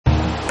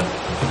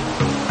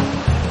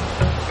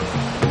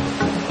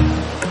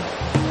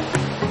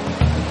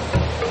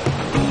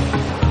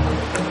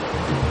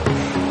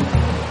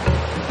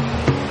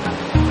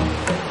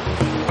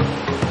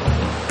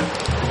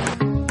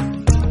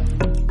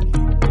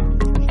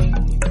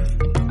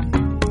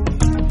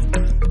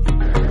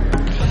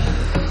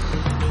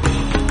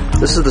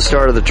This is the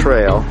start of the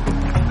trail,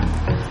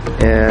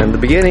 and the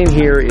beginning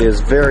here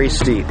is very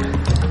steep.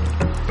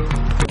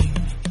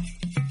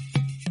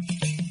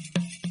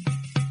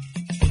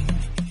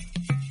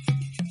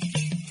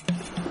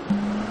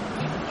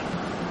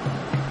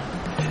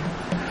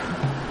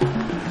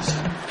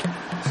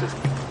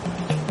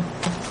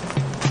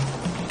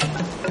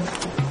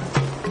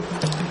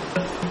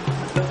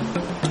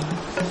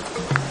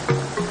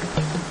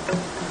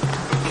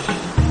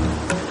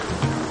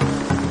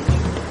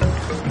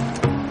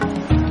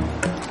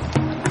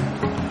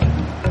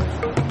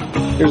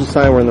 Here's a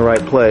sign we're in the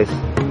right place.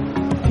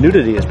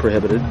 Nudity is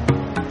prohibited.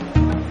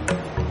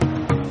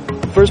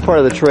 The first part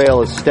of the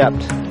trail is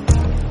stepped.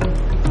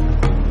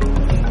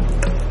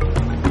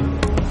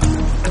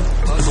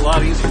 Well, it's a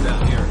lot easier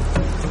down here.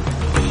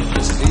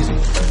 This is easy.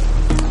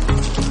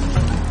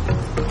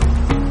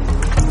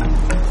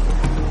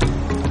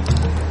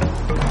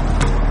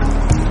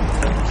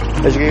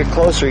 As you get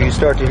closer, you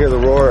start to hear the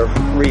roar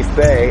of Reef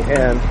Bay,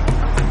 and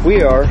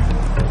we are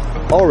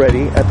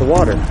already at the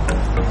water.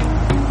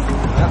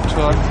 That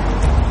took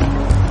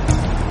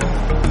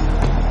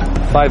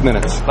 5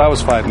 minutes. That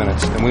was 5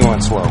 minutes, and we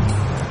went slow.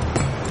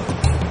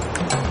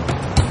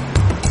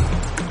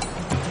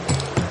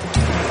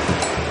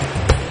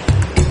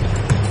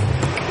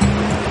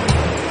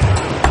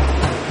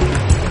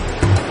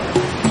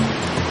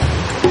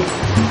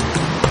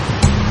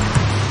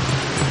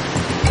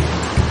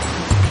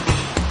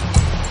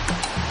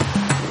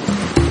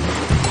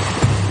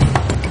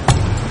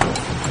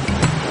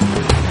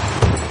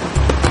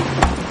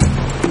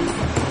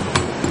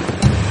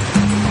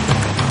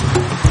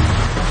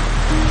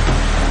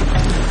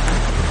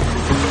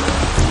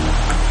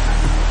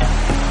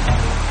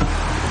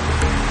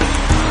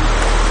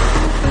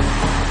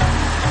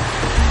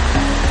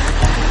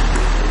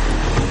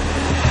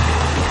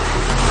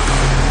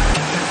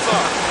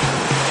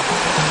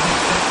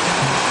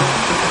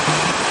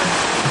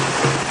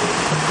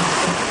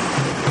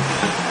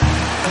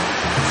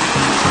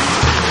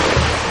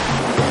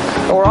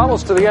 We're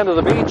almost to the end of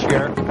the beach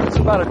here. It's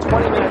about a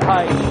 20-minute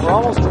hike. We're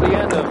almost to the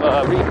end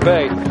of Reef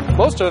Bay.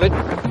 Most of it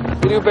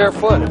you do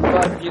barefooted,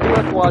 but you do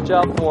have to watch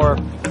out for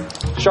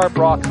sharp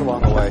rocks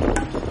along the way.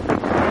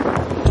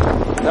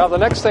 Now the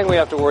next thing we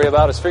have to worry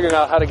about is figuring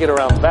out how to get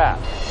around that.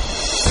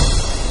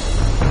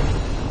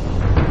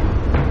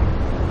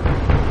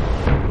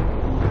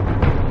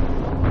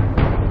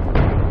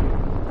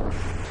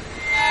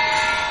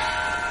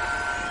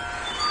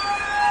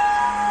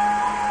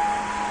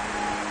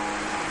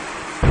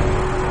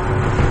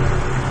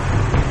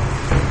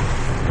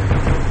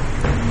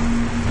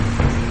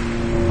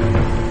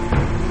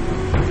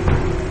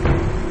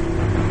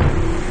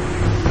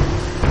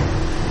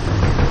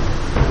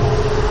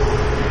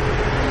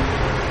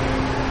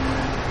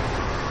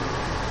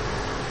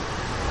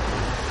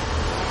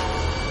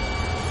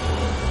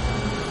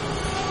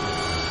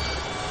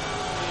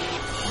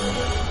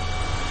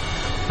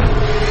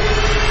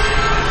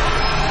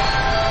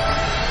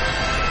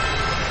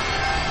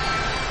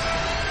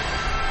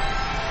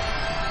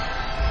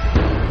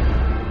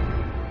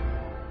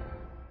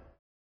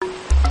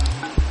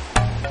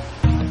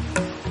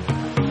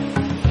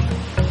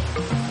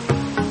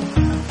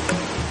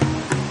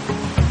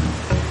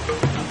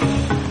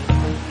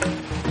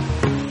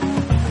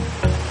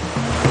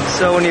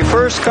 So when you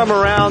first come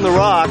around the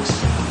rocks,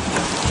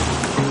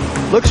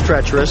 looks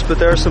treacherous, but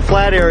there are some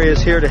flat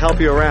areas here to help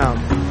you around.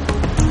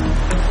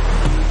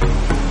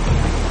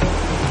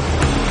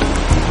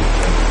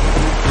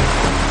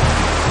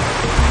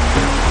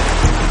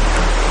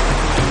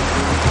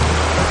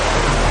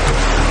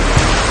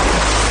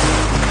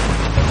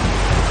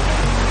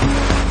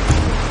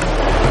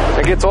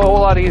 It gets a whole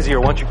lot easier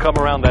once you come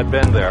around that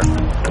bend there.